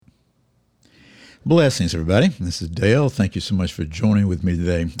Blessings, everybody. This is Dale. Thank you so much for joining with me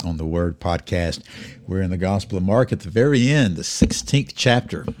today on the Word Podcast. We're in the Gospel of Mark at the very end, the 16th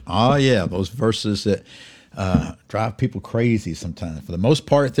chapter. Oh, yeah, those verses that drive people crazy sometimes. For the most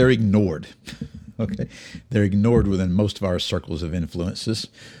part, they're ignored. Okay, they're ignored within most of our circles of influences,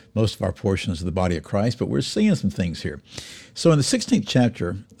 most of our portions of the body of Christ, but we're seeing some things here. So in the 16th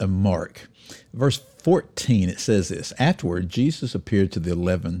chapter of Mark, verse 14, it says this: Afterward, Jesus appeared to the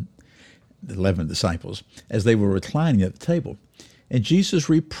 11 disciples as they were reclining at the table. And Jesus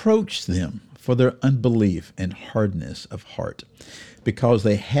reproached them for their unbelief and hardness of heart, because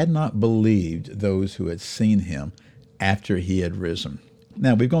they had not believed those who had seen him after he had risen.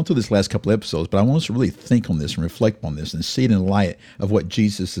 Now, we've gone through this last couple of episodes, but I want us to really think on this and reflect on this and see it in light of what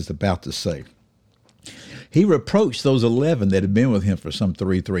Jesus is about to say. He reproached those 11 that had been with him for some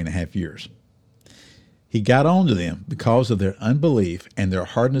 3.5 years. He got on to them because of their unbelief and their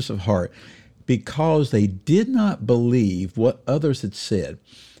hardness of heart, because they did not believe what others had said.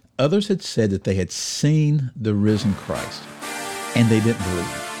 Others had said that they had seen the risen Christ, and they didn't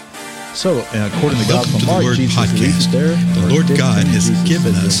believe. So, according to the Gospel of Mark, Jesus podcast. There, the Lord God has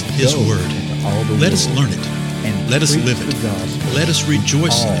given us His Word. Let us learn it. And let us live it. Let us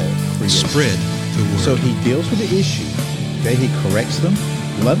rejoice in it. Spread the Word. So he deals with the issue. Okay, he corrects them,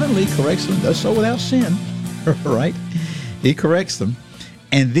 lovingly corrects them, does so without sin, right? He corrects them.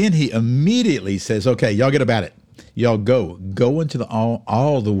 And then he immediately says, okay, y'all get about it. Y'all go into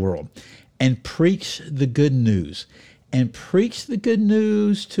all the world and preach the good news. And preach the good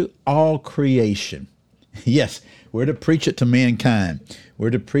news to all creation. Yes, we're to preach it to mankind.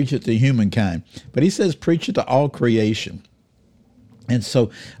 We're to preach it to humankind. But he says preach it to all creation. And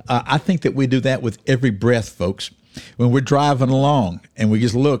so I think that we do that with every breath, folks. When we're driving along and we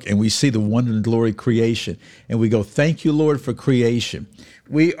just look and we see the wonder and glory of creation and we go, thank you, Lord, for creation.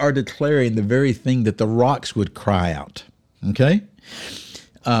 We are declaring the very thing that the rocks would cry out. Okay?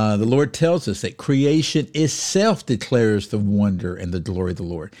 The Lord tells us that creation itself declares the wonder and the glory of the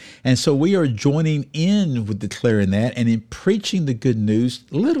Lord. And so we are joining in with declaring that and in preaching the good news,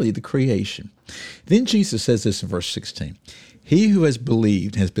 literally the creation. Then Jesus says this in verse 16, he who has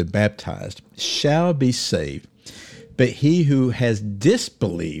believed, has been baptized, shall be saved, but he who has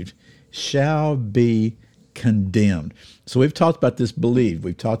disbelieved shall be condemned. So we've talked about this believed.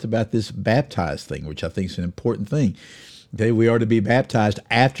 We've talked about this baptized thing, which I think is an important thing. Okay, we are to be baptized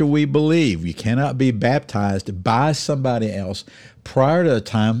after we believe. You cannot be baptized by somebody else prior to a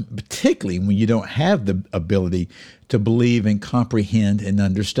time, particularly when you don't have the ability to believe and comprehend and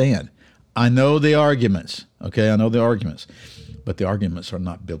understand. I know the arguments, but the arguments are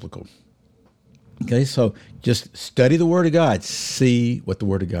not biblical. Okay, so just study the Word of God. See what the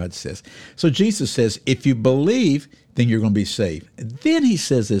Word of God says. So Jesus says, if you believe, then you're going to be saved. Then he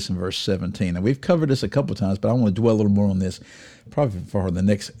says this in verse 17. And we've covered this a couple of times, but I want to dwell a little more on this probably for the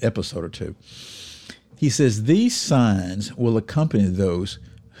next episode or two. He says, these signs will accompany those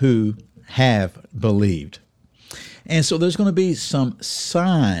who have believed. And so there's going to be some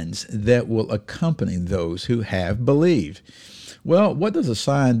signs that will accompany those who have believed. Well, what does a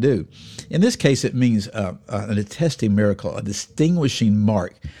sign do? In this case, it means an attesting miracle, a distinguishing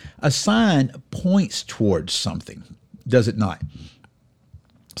mark. A sign points towards something, does it not?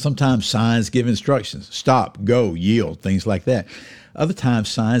 Sometimes signs give instructions, stop, go, yield, things like that. Other times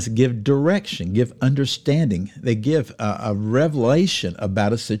signs give direction, give understanding. They give a revelation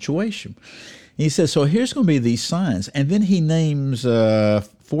about a situation. And he says, so here's going to be these signs. And then he names 4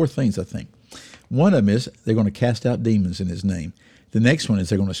 things, I think. One of them is they're going to cast out demons in his name. The next one is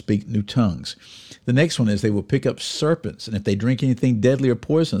they're going to speak new tongues. The next one is they will pick up serpents, and if they drink anything deadly or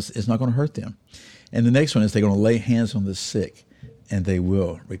poisonous, it's not going to hurt them. And the next one is they're going to lay hands on the sick, and they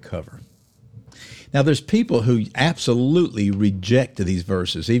will recover. Now, there's people who absolutely reject these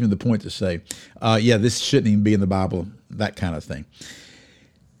verses, even to the point to say, this shouldn't even be in the Bible, that kind of thing.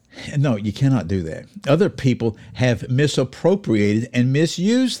 No, you cannot do that. Other people have misappropriated and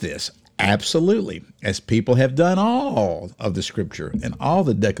misused this. Absolutely, as people have done all of the Scripture and all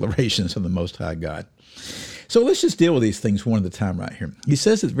the declarations of the Most High God. So let's just deal with these things one at a time right here. He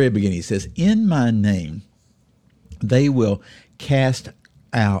says at the very beginning, he says, in my name, they will cast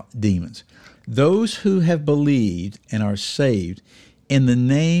out demons. Those who have believed and are saved in the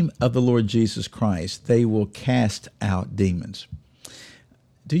name of the Lord Jesus Christ, they will cast out demons.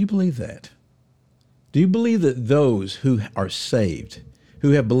 Do you believe that? Do you believe that those who are saved,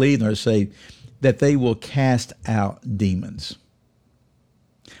 who have believed and are saved, that they will cast out demons?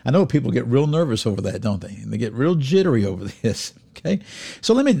 I know people get real nervous over that, don't they? And they get real jittery over this, okay?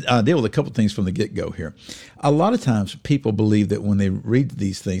 So let me deal with a couple things from the get-go here. A lot of times people believe that when they read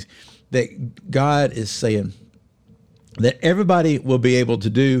these things, that God is saying that everybody will be able to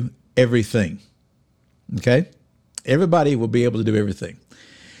do everything. Okay? Everybody will be able to do everything.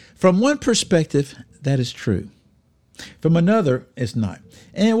 From one perspective, that is true. From another, it's not.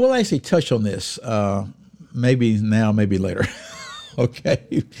 And we'll actually touch on this maybe now, maybe later.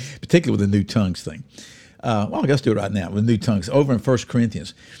 Okay? Particularly with the new tongues thing. Well, let's do it right now with new tongues. Over in 1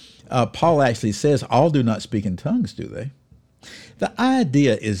 Corinthians, Paul actually says, all do not speak in tongues, do they? The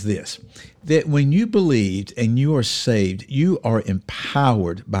idea is this, that when you believed and you are saved, you are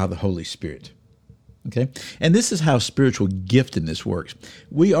empowered by the Holy Spirit. Okay? And this is how spiritual giftedness works.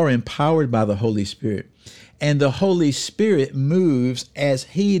 We are empowered by the Holy Spirit, and the Holy Spirit moves as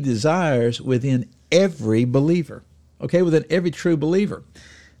He desires within every believer. Okay? Within every true believer.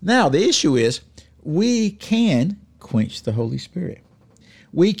 Now, the issue is we can quench the Holy Spirit.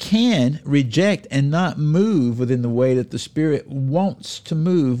 We can reject and not move within the way that the Spirit wants to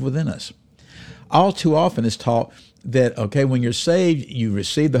move within us. All too often it's taught that, okay, when you're saved, you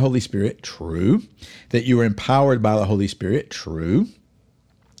receive the Holy Spirit, true. That you are empowered by the Holy Spirit, true.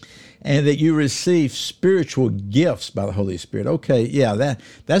 And that you receive spiritual gifts by the Holy Spirit. Okay, yeah,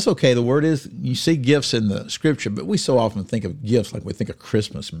 that's okay. The word is, you see gifts in the Scripture, but we so often think of gifts like we think of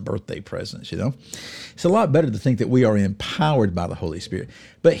Christmas and birthday presents, you know. It's a lot better to think that we are empowered by the Holy Spirit.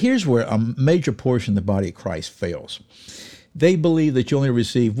 But here's where a major portion of the body of Christ fails. They believe that you only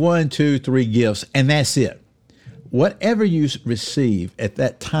receive 1, 2, 3 gifts, and that's it. Whatever you receive at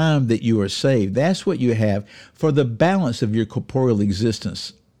that time that you are saved, that's what you have for the balance of your corporeal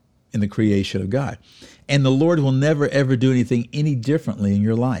existence in the creation of God. And the Lord will never, ever do anything any differently in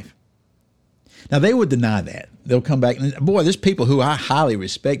your life. Now, they would deny that. They'll come back, and boy, there's people who I highly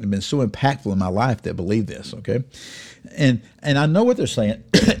respect and have been so impactful in my life that believe this, okay? And I know what they're saying,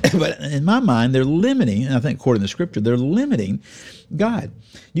 but in my mind, they're limiting, and I think according to Scripture, they're limiting God.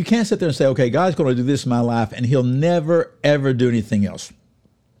 You can't sit there and say, okay, God's going to do this in my life, and He'll never, ever do anything else.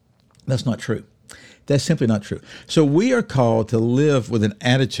 That's not true. That's simply not true. So we are called to live with an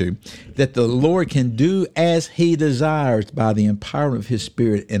attitude that the Lord can do as He desires by the empowerment of His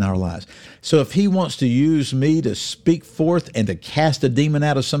Spirit in our lives. So if He wants to use me to speak forth and to cast a demon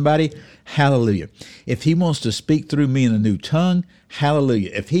out of somebody, hallelujah. If He wants to speak through me in a new tongue, hallelujah.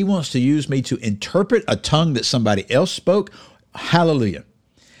 If He wants to use me to interpret a tongue that somebody else spoke, hallelujah.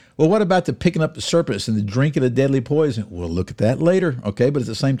 Well, what about the picking up the serpents and the drinking of deadly poison? We'll look at that later, okay? But it's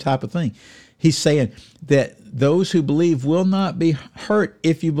the same type of thing. He's saying that those who believe will not be hurt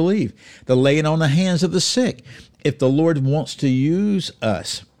if you believe. The laying on the hands of the sick. If the Lord wants to use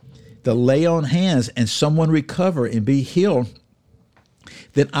us to lay on hands and someone recover and be healed,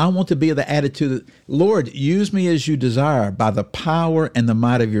 then I want to be of the attitude that, Lord, use me as you desire by the power and the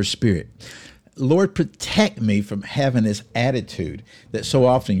might of your Spirit. Lord, protect me from having this attitude that so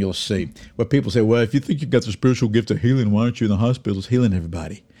often you'll see where people say, well, if you think you've got the spiritual gift of healing, why aren't you in the hospitals healing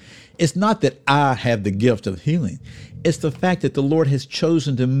everybody? It's not that I have the gift of healing. It's the fact that the Lord has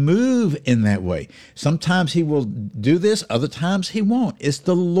chosen to move in that way. Sometimes He will do this, other times He won't. It's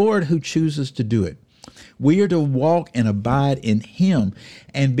the Lord who chooses to do it. We are to walk and abide in Him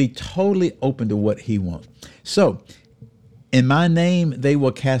and be totally open to what He wants. So, in my name, they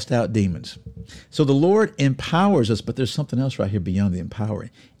will cast out demons. So the Lord empowers us, but there's something else right here beyond the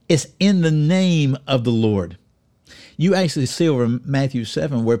empowering. It's in the name of the Lord. You actually see over in Matthew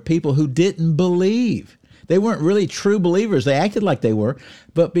 7 where people who didn't believe, they weren't really true believers. They acted like they were,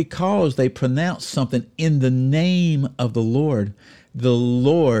 but because they pronounced something in the name of the Lord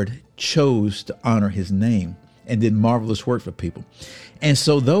chose to honor His name and did marvelous work for people. And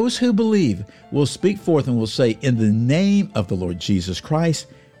so those who believe will speak forth and will say, in the name of the Lord Jesus Christ,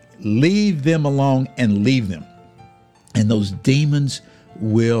 leave them alone and leave them. And those demons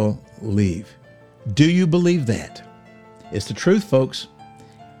will leave. Do you believe that? It's the truth, folks.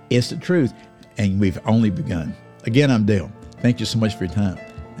 It's the truth. And we've only begun. Again, I'm Dale. Thank you so much for your time.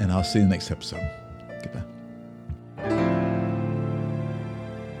 And I'll see you in the next episode. Goodbye.